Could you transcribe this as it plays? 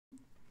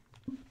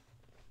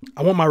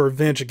I want my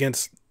revenge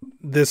against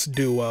this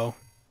duo.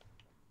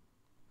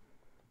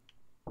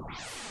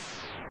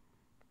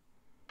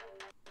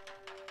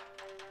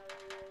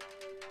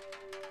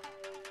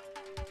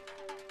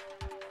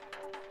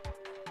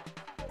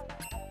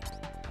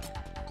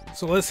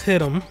 So let's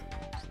hit him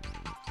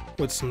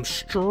with some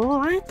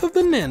Strength of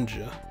the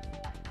Ninja.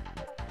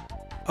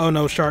 Oh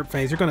no, Sharp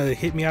Fangs, you're gonna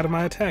hit me out of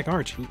my attack,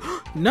 aren't you?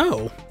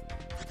 No!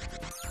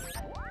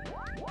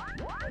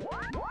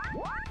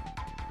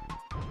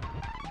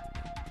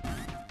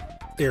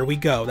 There we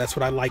go, that's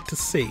what I like to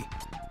see.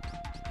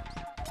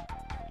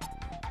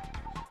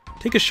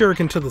 Take a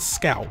shuriken to the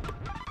scalp.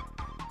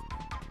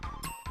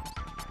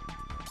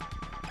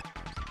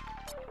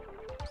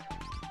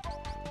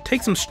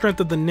 Take some Strength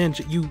of the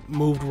Ninja. You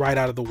moved right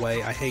out of the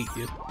way. I hate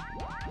you.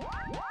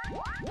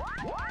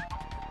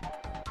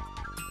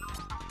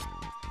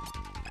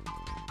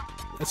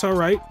 That's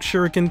alright.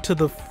 Shuriken to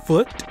the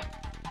foot.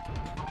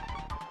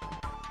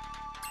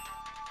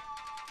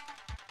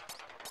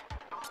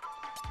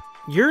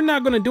 You're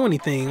not gonna do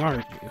anything,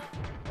 aren't you?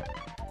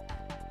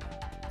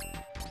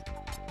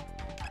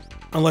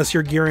 Unless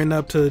you're gearing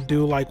up to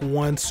do like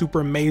one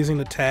super amazing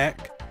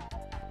attack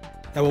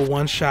that will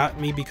one-shot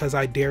me because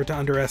I dare to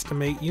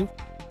underestimate you.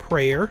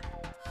 Prayer.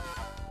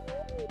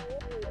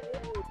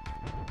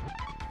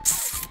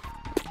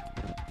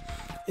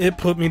 It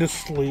put me to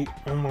sleep.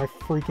 Oh my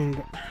freaking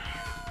God.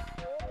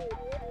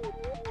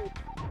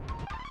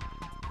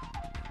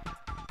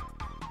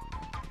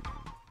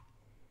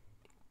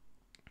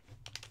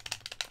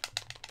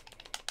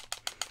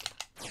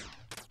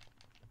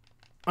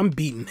 I'm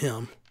beating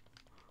him.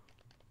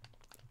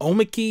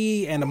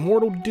 Omiki and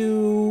Immortal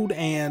Dude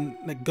and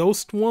the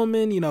Ghost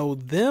Woman, you know,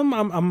 them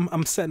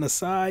I'm setting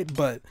aside,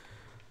 but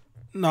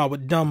no,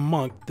 with Dumb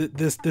Monk,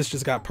 this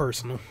just got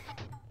personal.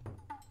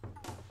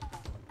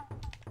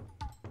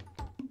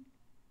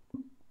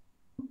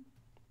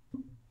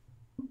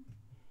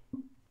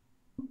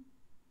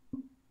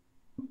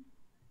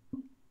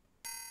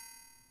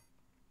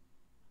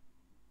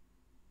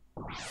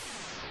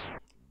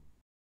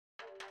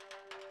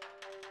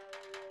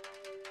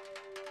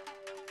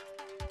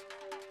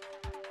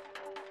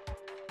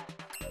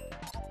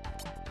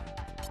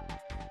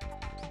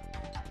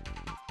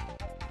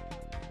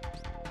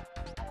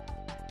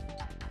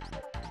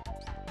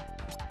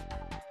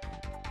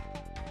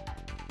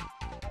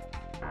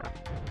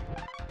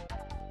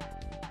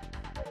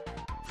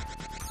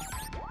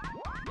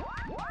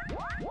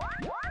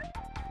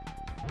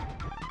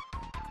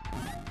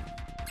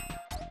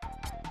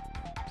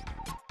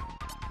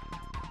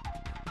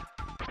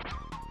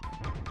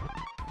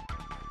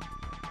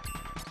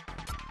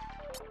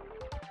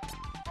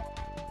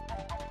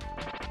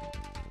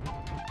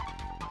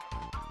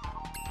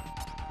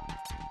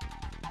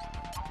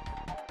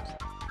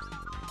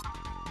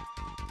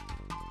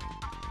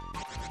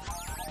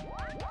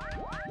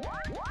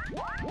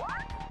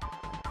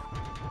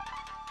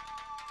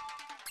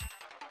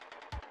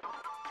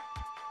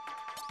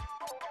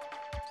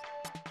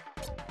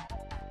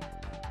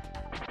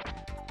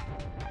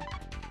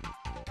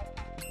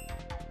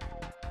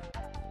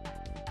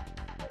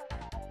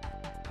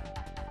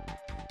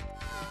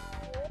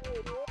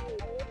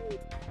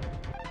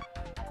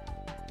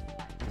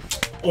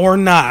 Or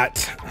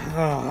not.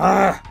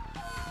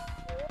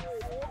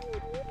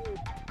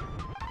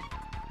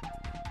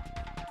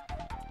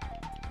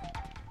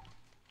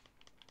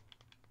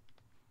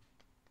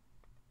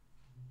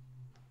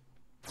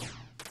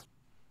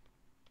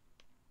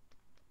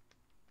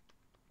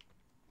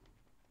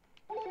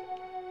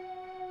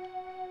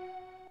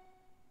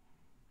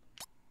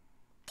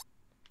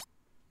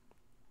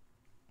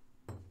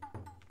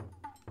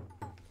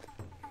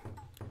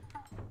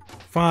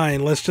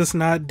 Fine, let's just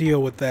not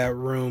deal with that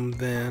room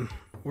then.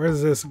 Where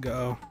does this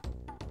go?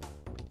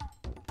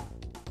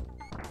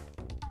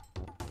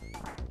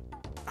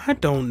 I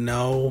don't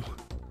know.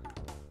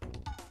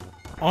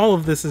 All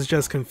of this is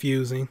just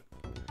confusing.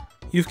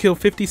 You've killed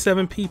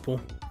 57 people.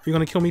 Are you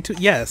gonna kill me too?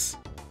 Yes.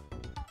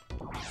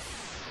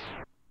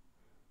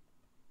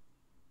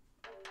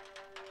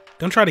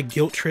 Don't try to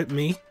guilt trip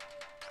me.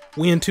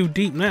 We in too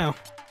deep now.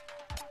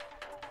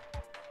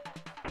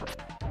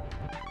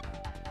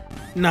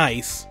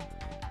 Nice.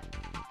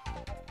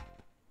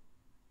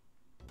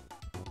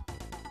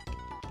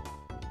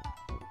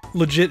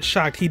 Legit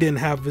shocked he didn't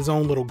have his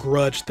own little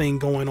grudge thing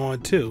going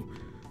on too.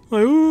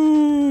 Like,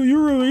 ooh,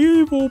 you're an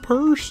evil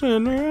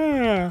person.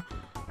 Ah.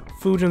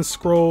 Fujin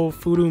Scroll,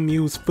 Fudu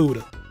Muse Fuda.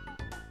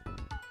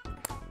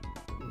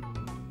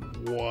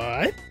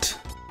 What?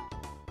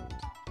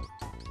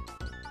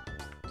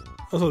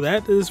 Oh, so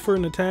that is for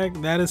an attack?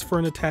 That is for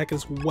an attack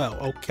as well.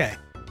 Okay.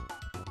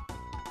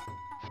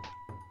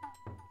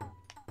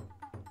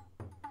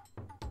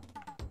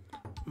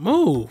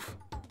 Move.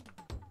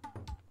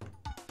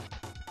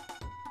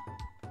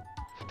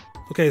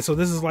 Okay, so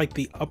this is like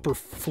the upper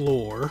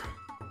floor.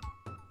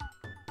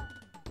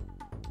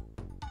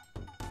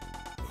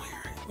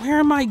 Where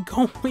am I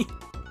going?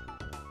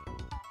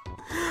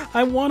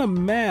 I want a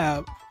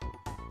map.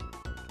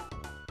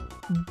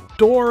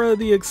 Dora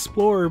the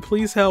Explorer,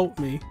 please help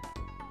me.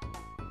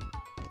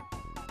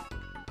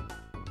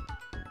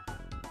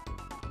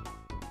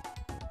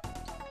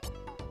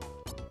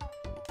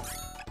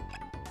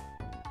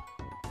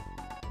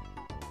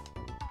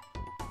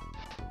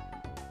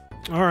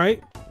 All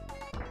right.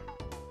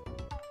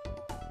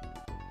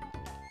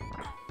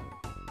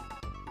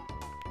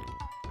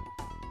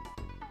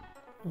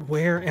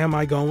 Where am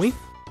I going?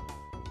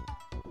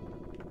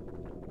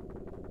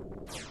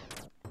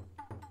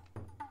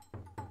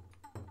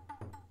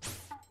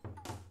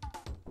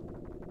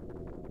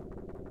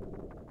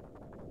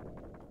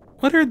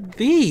 What are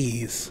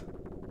these?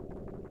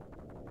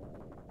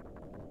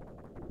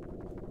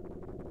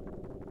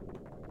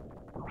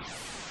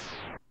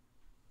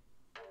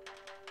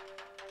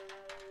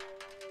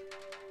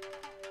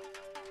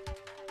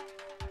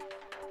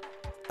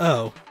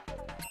 Oh.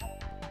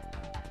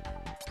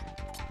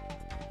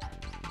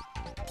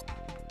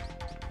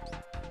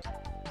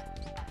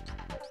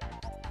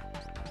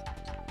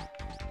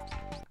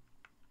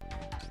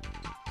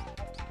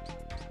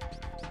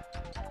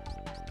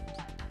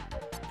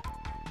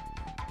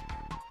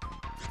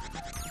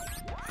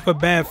 I have a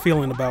bad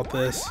feeling about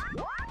this.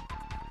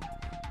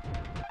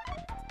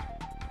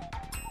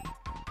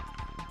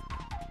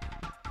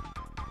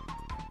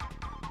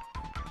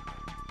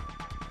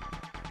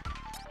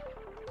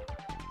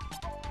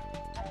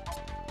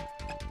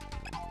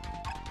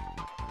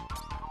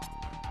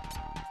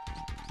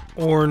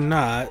 Or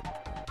not.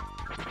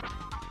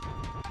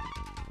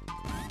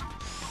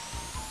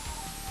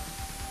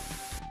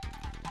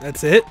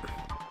 That's it?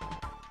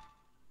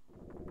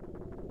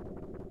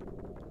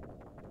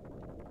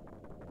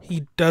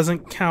 He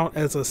doesn't count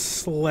as a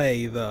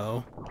sleigh,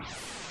 though.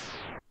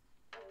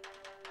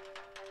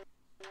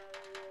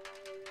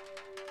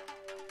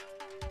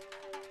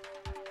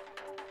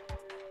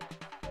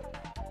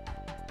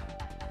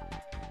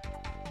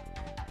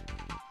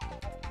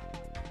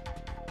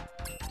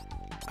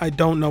 I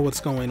don't know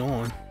what's going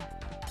on.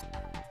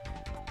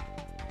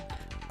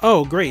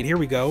 Oh, great. Here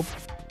we go.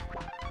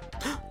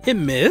 It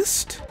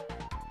missed?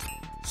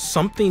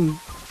 Something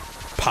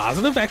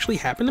positive actually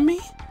happened to me?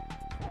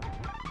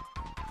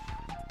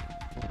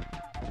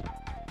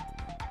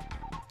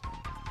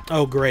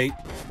 Oh, great.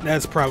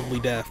 That's probably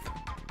death.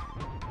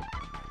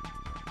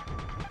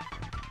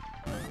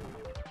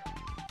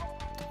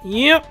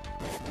 Yep.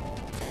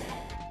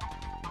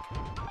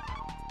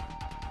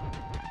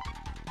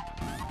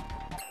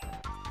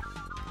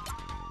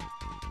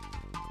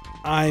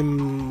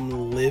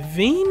 I'm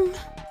living?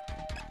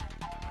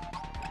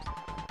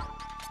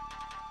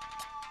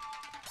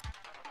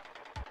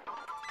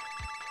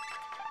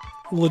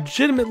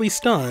 Legitimately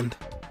stunned.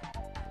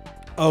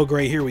 Oh,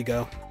 great. Here we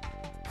go.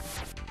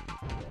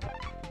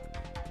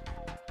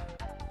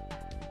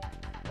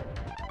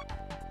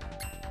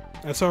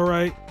 That's all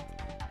right.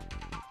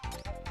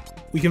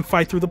 We can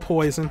fight through the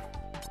poison.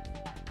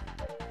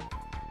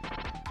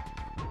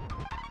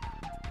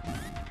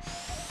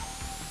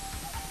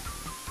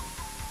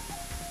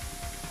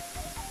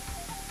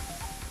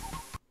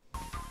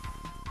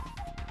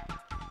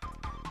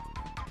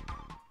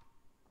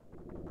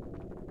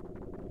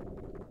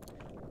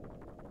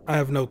 I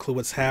have no clue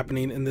what's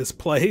happening in this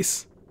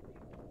place.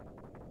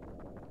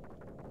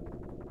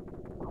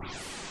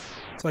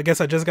 So I guess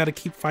I just gotta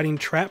keep fighting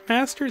trap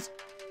masters?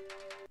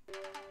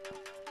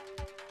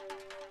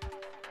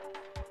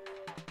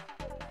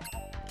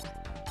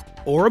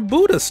 Or a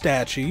Buddha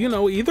statue, you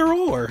know, either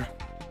or.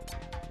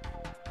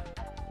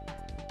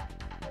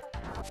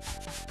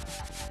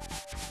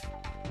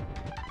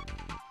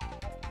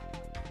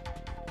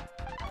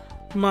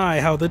 My,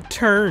 how the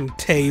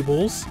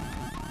turntables.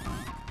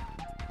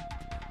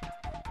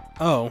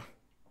 Oh.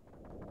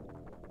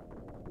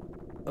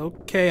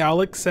 Okay,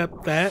 I'll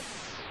accept that.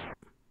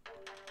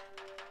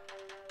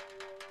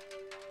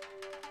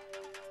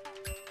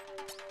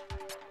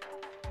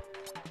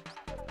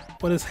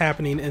 What is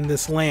happening in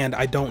this land?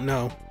 I don't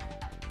know.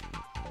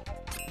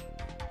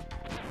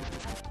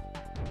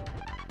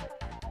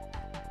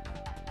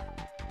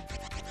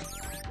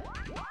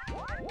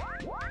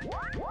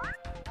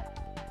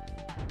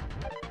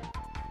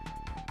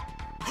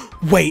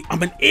 Wait,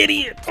 I'm an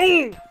idiot!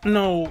 Oh,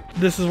 no,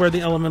 this is where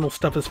the elemental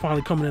stuff is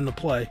finally coming into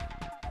play.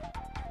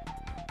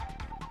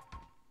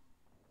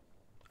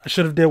 I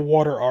should have did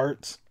water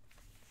arts.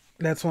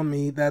 That's on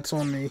me, that's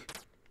on me.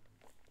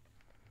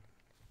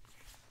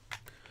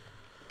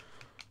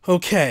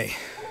 Okay.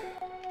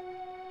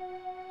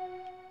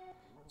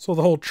 So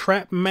the whole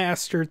trap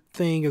master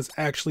thing is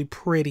actually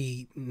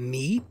pretty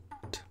neat.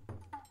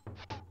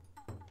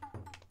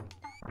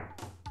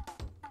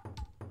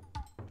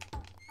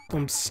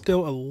 I'm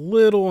still a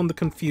little on the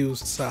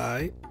confused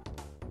side.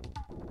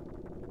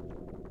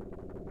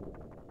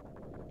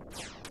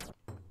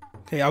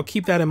 Okay, I'll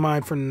keep that in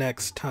mind for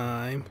next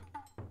time.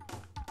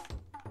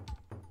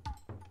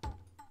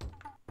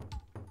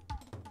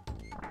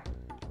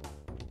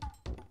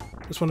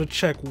 Just want to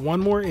check one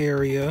more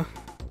area.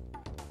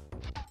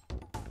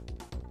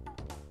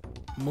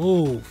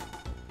 Move.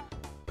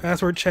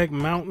 Password check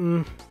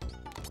mountain.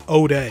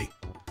 O'Day.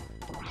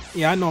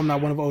 Yeah, I know I'm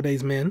not one of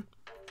Ode's men.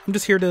 I'm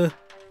just here to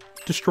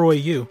destroy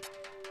you.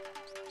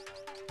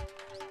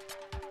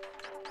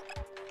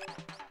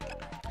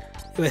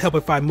 It would help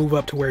if I move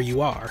up to where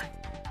you are.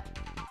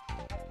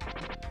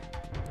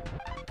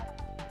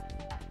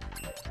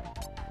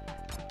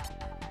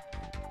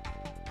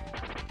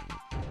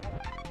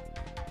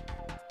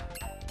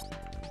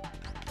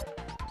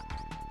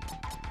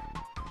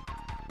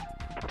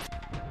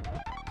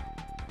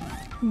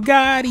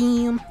 Got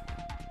him!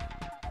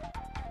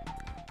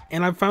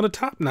 And I found a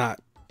top knot.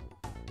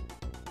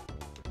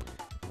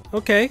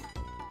 Okay,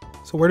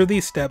 so where do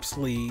these steps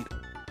lead?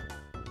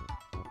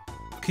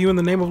 You in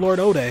the name of Lord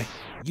Ode.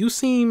 You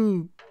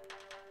seem...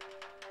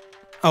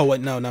 Oh,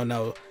 wait,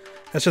 no.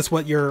 That's just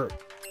what your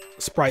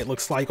sprite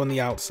looks like on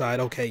the outside.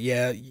 Okay,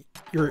 yeah,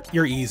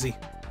 you're easy.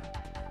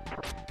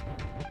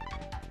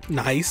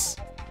 Nice.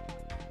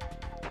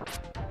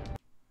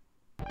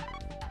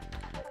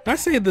 Did I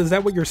say, is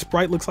that what your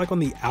sprite looks like on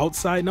the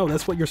outside? No,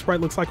 that's what your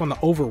sprite looks like on the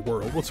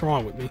overworld. What's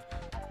wrong with me?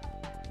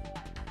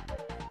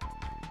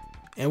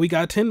 And we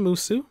got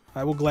Tenmusu.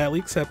 I will gladly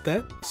accept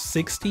that.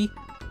 60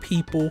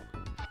 people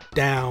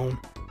down.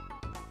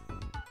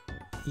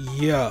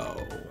 Yo.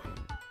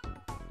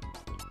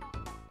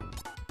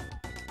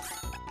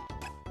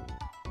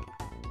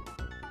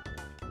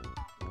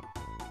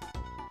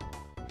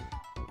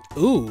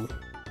 Ooh,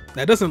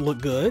 that doesn't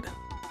look good.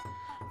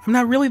 I'm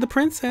not really the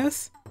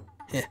princess.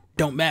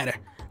 Don't matter.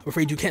 I'm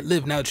afraid you can't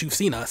live now that you've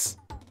seen us.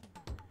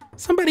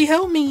 Somebody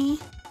help me.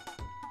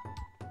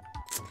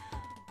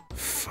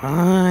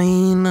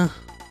 Fine.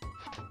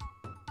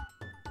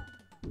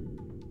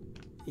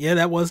 Yeah,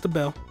 that was the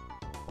bell.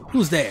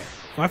 Who's there?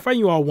 Am I fighting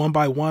you all one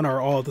by one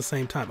or all at the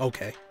same time?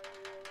 Okay.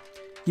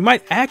 You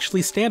might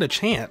actually stand a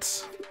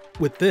chance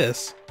with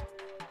this.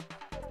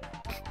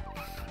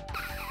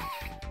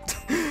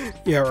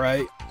 Yeah,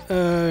 right.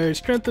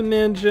 Strength of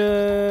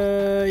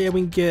Ninja. Yeah,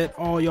 we can get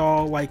all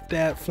y'all like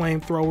that.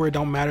 Flamethrower, it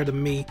don't matter to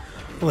me.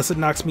 Unless it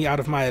knocks me out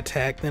of my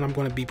attack, then I'm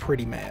going to be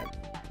pretty mad.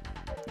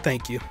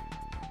 Thank you.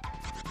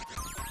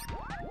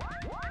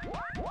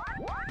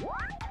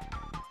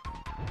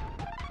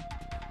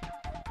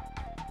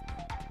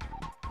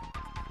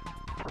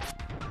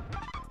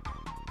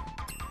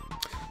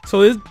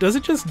 So does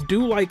it just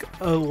do like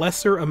a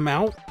lesser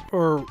amount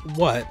or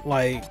what?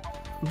 Like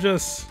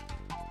just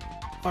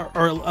or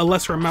a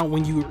lesser amount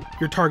when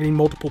you're targeting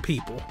multiple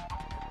people?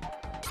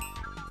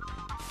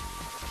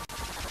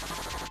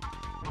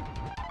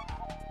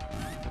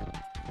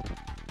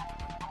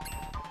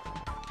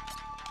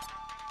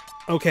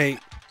 Okay,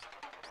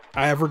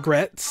 I have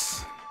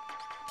regrets,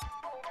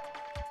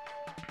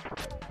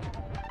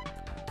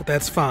 but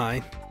that's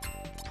fine.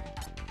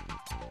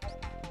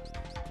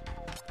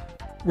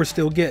 We're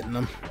still getting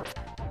them.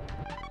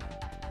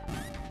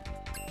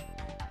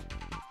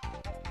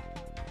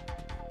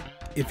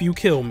 If you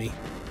kill me,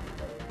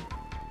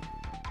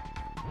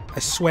 I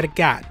swear to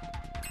God.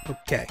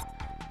 Okay.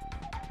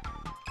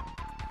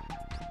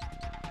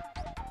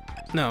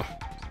 No.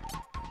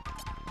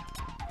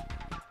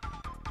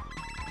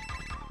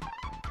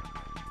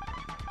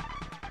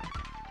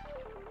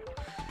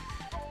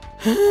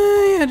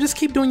 Yeah, just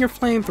keep doing your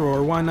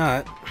flamethrower. Why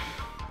not?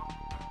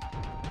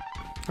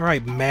 All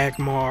right,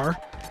 Magmar.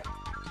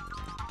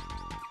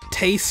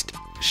 Taste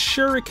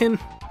Shuriken.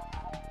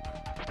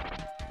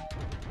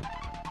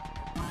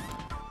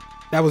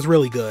 That was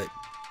really good.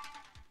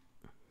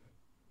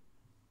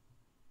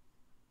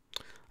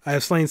 I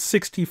have slain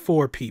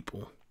 64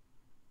 people.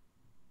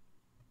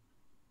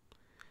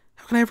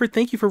 How can I ever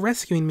thank you for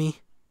rescuing me?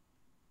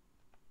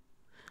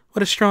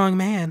 What a strong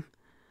man.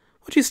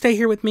 Would you stay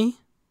here with me?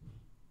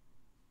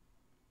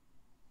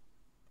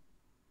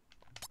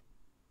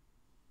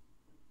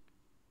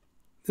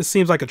 This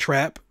seems like a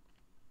trap.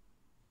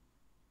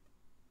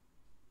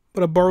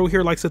 But a Boru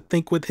here likes to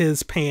think with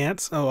his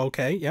pants. Oh,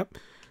 okay, yep.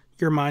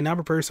 You're mine now.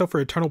 Prepare yourself for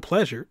eternal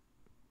pleasure.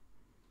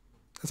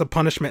 That's a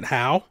punishment.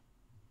 How?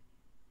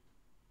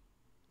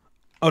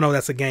 Oh no,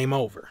 that's a game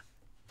over.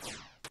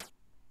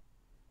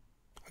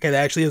 Okay, that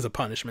actually is a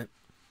punishment.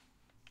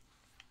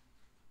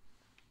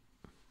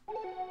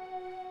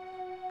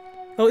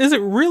 Oh, is it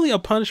really a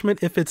punishment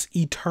if it's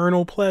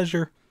eternal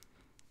pleasure?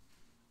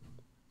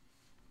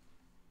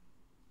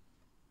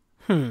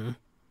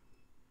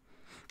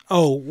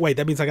 Oh, wait,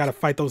 that means I gotta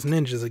fight those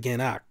ninjas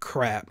again. Ah,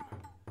 crap.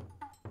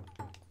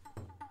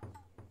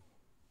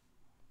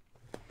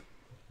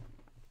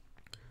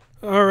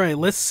 Alright,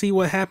 let's see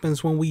what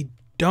happens when we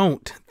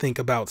don't think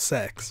about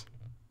sex.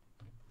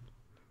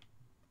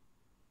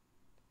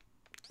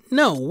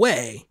 No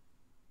way.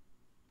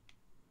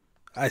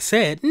 I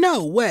said,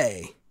 no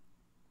way.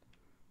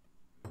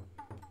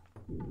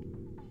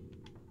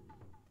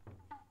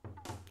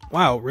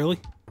 Wow, really?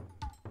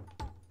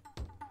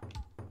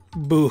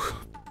 Boo.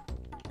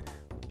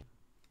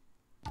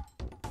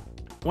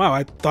 Wow,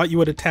 I thought you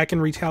would attack in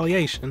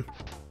retaliation.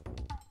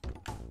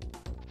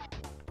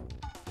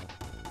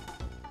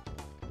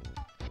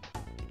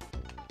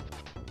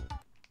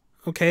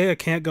 Okay, I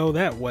can't go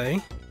that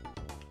way.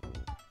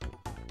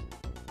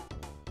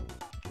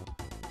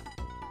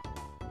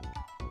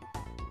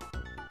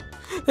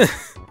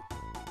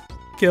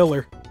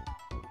 Killer.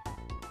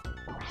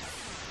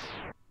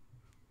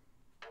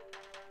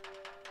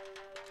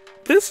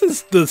 This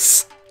is the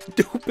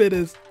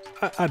stupidest.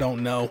 I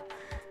don't know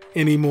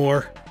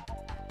anymore.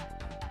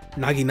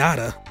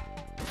 Naginata.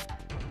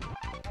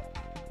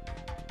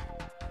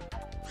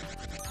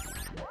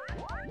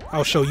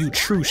 I'll show you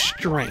true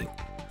strength.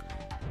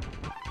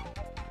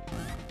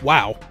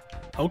 Wow.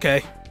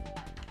 Okay.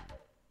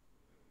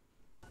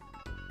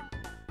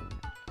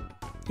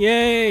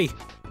 Yay!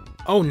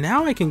 Oh,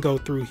 now I can go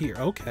through here.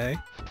 Okay.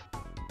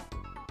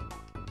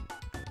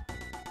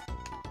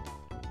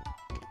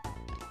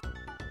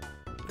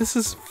 This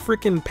is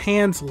freaking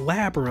Pan's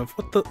Labyrinth.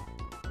 What the...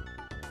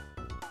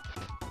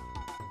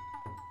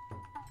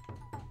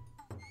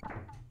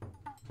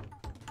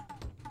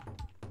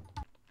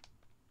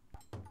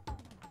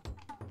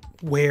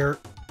 Where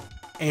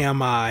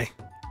am I?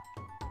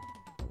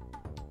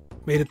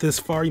 Made it this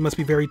far. You must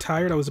be very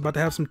tired. I was about to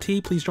have some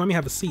tea. Please join me.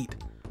 Have a seat.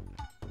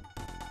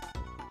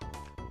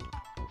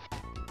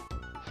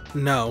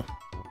 No.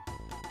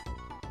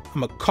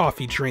 I'm a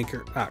coffee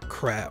drinker. Ah,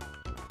 crap.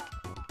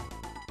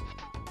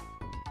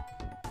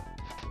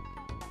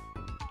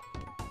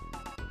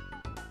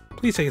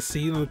 Please take a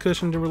seat on the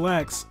cushion to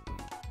relax.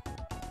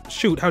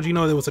 Shoot, how'd you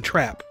know there was a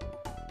trap?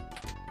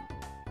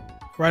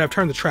 Right, I've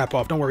turned the trap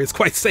off. Don't worry, it's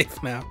quite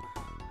safe now.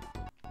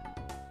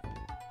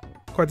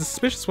 Quite a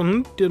suspicious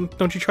one.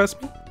 Don't you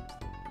trust me?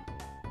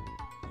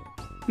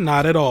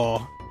 Not at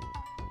all.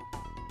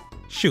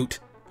 Shoot.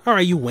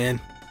 Alright, you win.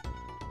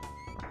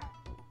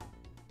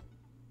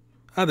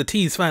 Ah, the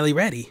tea's finally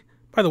ready.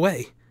 By the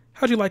way,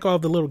 how'd you like all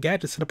of the little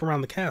gadgets set up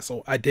around the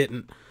castle? I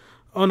didn't.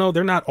 Oh no,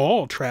 they're not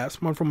all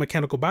traps. One from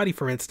Mechanical Body,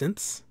 for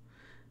instance.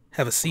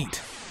 Have a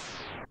seat.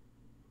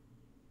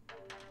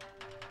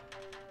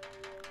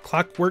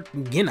 Clockwork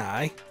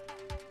Genai.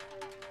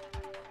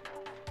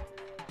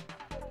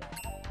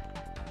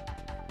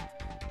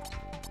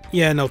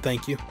 Yeah, no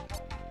thank you.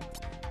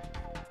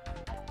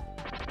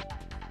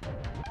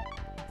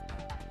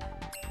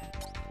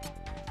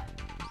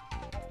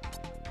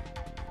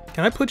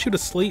 Can I put you to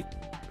sleep?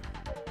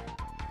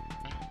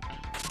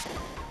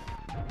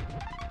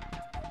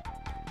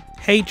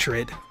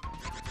 Hatred.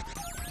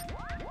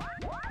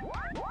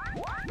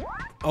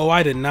 Oh,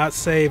 I did not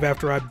save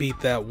after I beat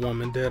that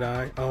woman, did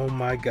I? Oh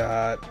my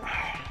god.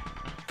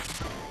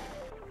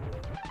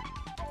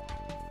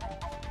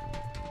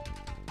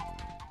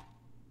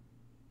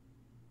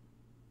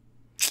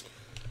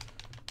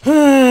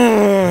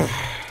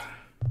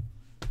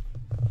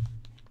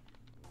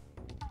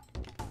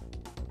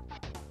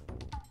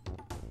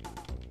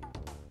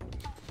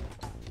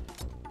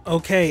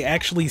 Okay,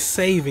 actually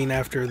saving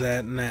after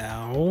that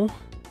now.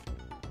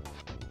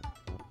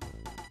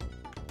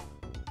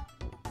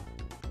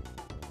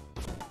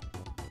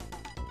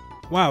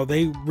 Wow,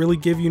 they really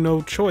give you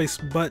no choice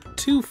but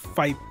to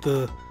fight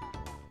the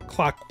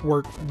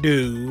clockwork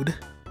dude.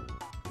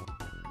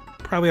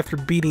 Probably after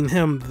beating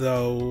him,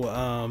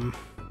 though,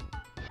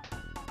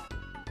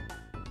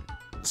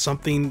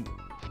 something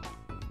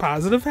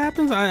positive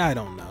happens? I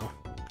don't know.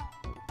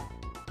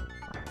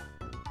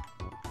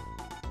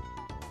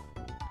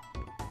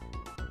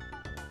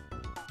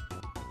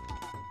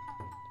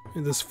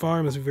 This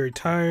far, must be very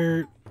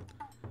tired.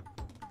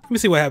 Let me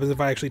see what happens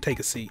if I actually take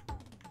a seat.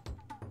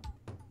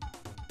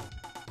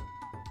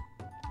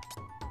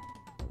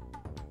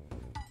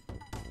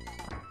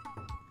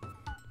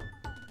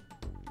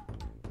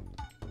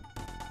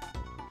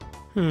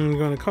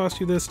 Gonna cost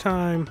you this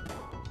time.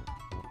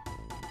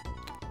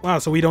 Wow,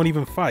 so we don't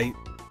even fight.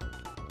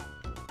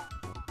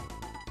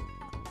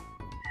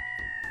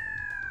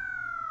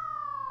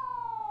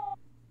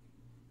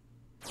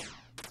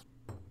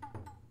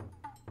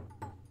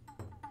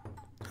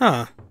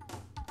 Huh.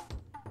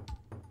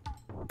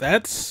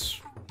 That's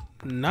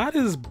not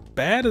as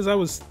bad as I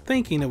was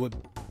thinking it would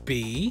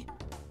be.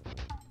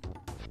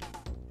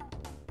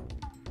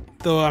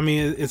 Though, I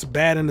mean, it's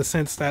bad in the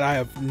sense that I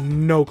have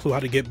no clue how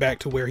to get back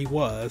to where he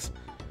was.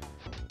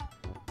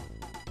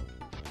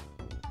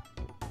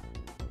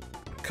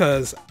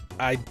 Because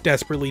I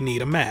desperately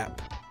need a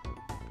map.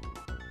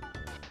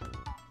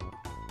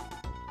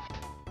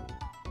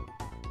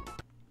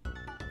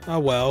 Oh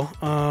well,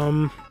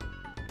 oh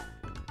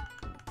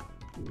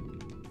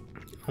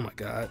my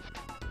god.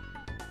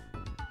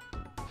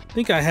 I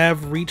think I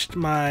have reached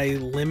my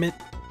limit,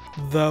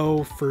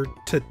 though, for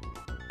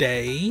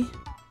today.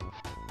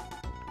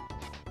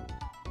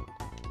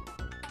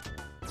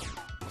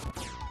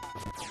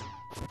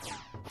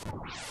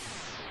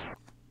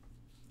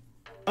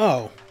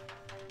 Oh.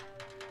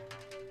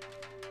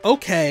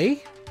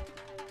 Okay.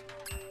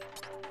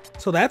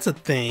 So that's a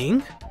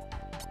thing.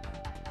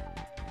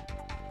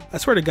 I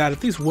swear to god, if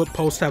these wood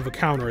posts have a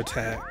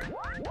counterattack.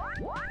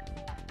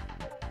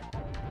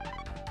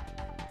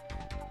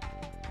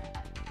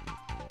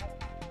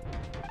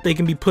 They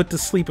can be put to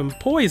sleep and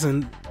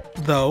poisoned,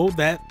 though.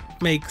 That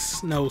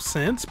makes no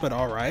sense, but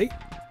alright.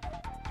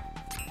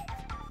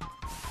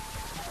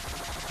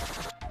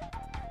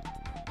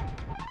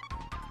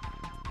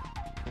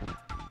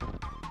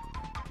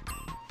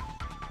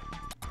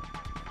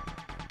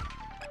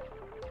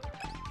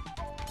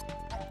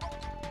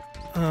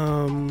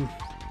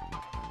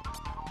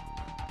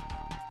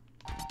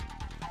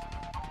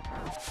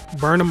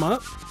 Burn them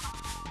up.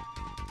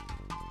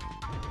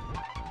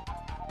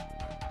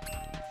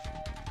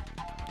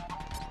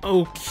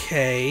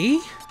 Okay.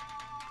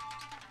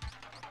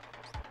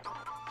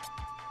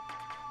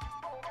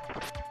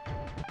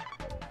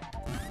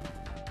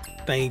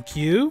 Thank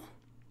you.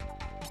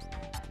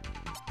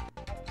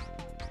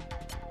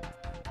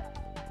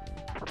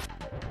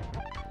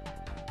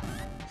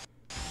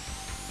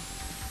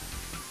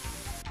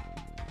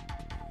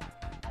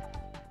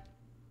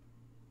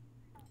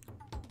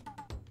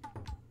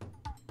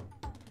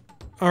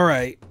 All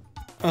right.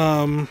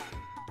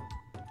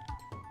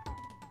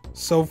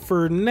 So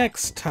for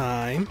next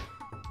time,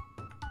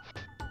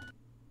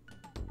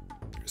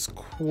 there's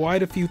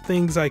quite a few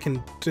things I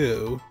can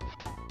do.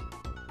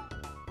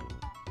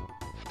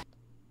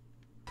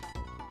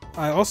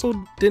 I also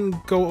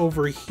didn't go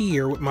over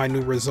here with my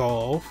new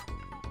resolve.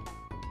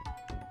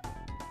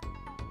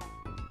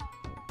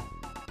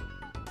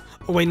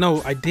 Oh wait,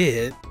 no, I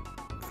did.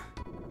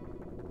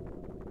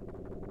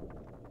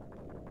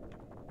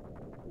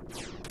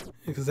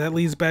 Because that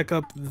leads back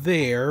up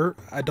there.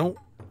 I don't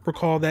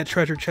recall that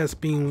treasure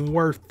chest being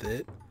worth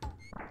it.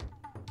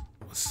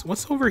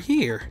 What's over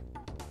here?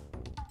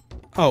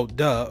 Oh,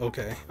 duh.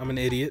 Okay, I'm an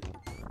idiot.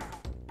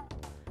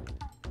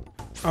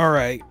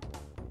 Alright.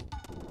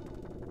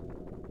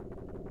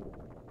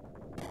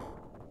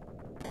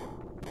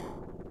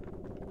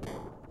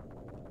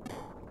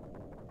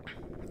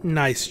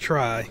 Nice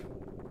try.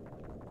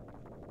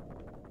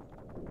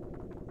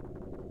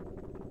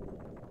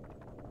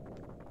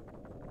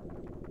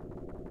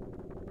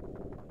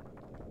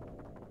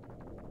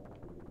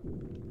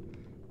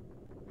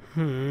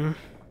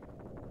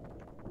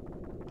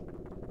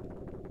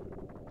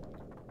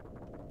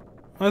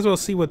 Might as well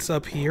see what's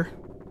up here.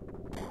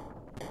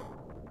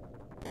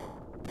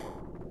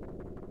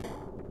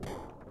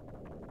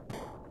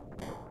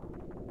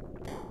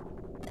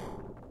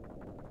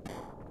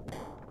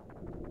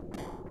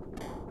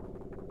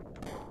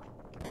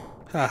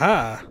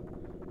 Haha.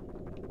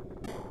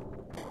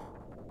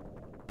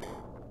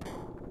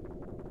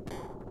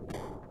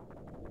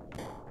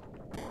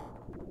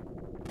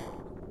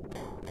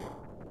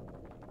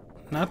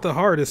 Not the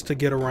hardest to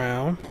get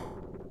around.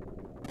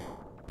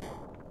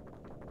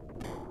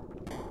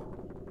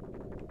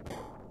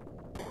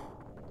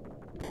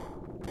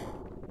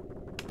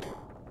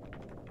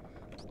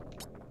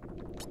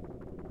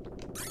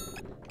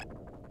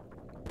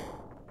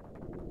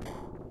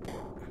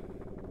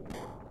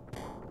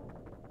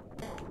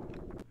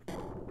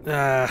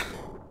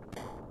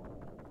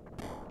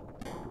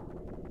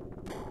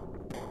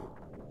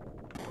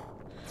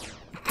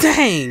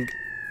 Dang!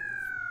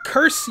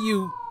 Curse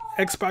you,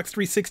 Xbox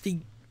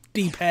 360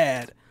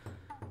 D-pad.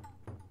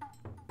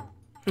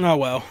 Oh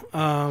well.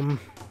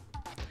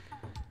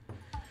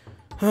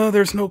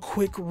 There's no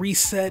quick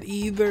reset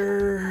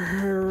either.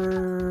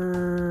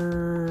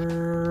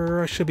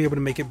 I should be able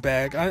to make it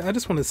back. I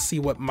just want to see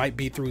what might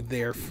be through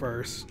there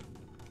first.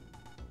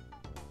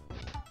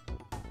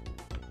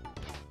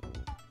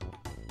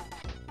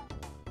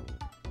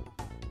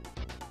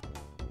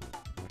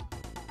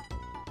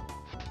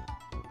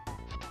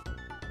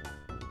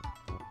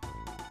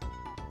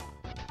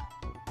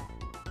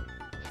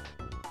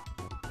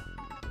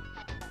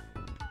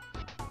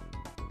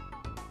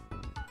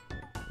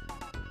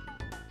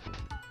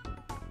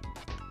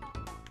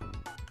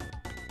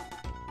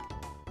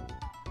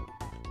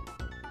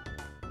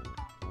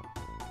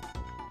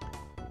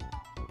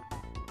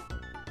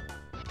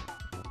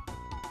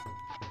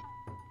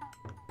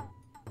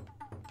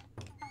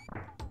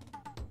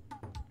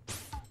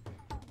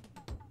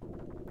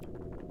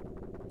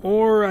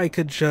 Or I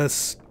could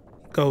just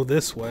go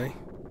this way.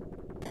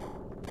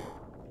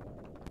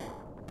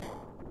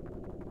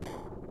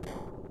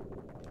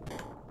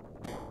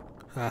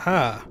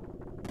 Aha.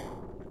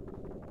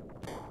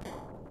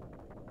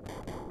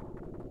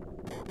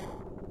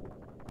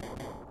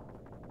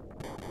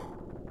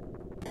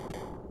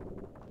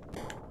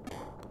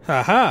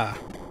 Haha.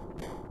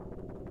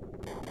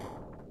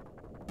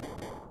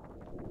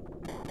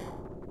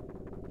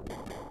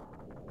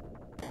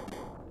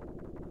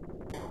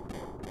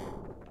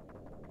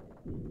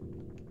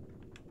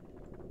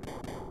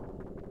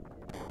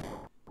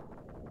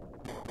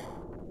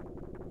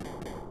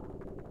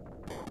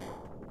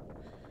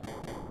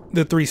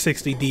 The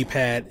 360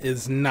 D-pad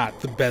is not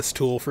the best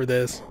tool for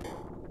this.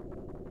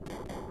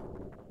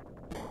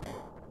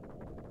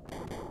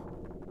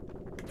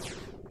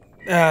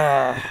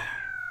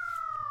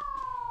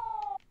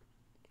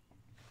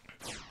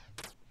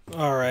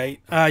 Alright,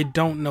 I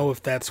don't know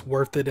if that's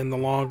worth it in the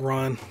long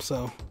run,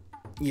 so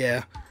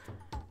yeah.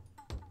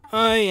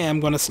 I am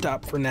going to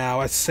stop for now.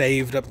 I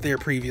saved up there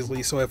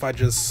previously, so if I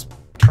just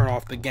turn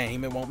off the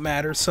game, it won't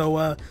matter.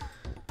 So,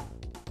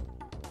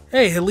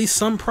 hey, at least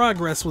some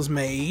progress was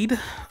made.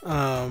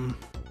 I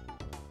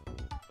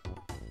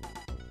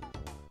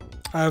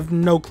have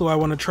no clue I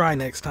want to try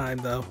next time,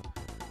 though.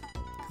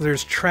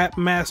 There's Trap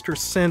Master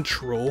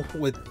Central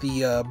with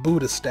the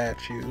Buddha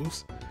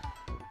statues.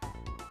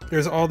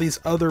 there's all these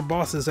other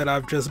bosses that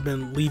I've just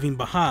been leaving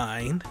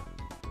behind.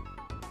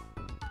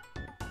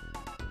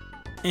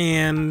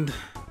 And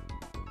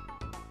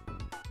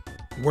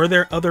were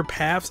there other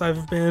paths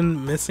I've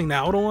been missing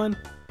out on?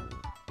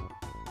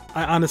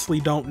 I honestly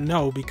don't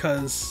know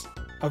because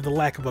of the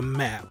lack of a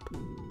map.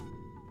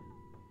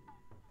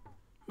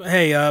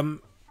 Hey,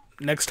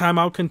 next time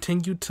I'll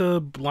continue to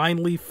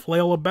blindly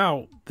flail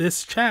about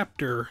this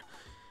chapter.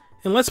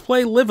 And let's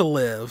play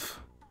Live-A-Live.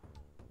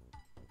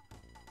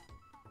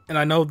 And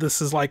I know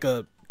this is like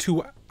a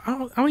I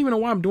don't even know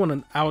why I'm doing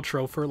an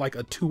outro for like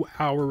a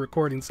 2-hour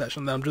recording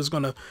session that I'm just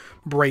gonna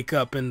break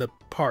up into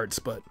parts,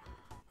 but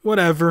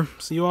whatever.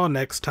 See you all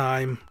next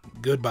time.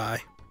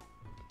 Goodbye.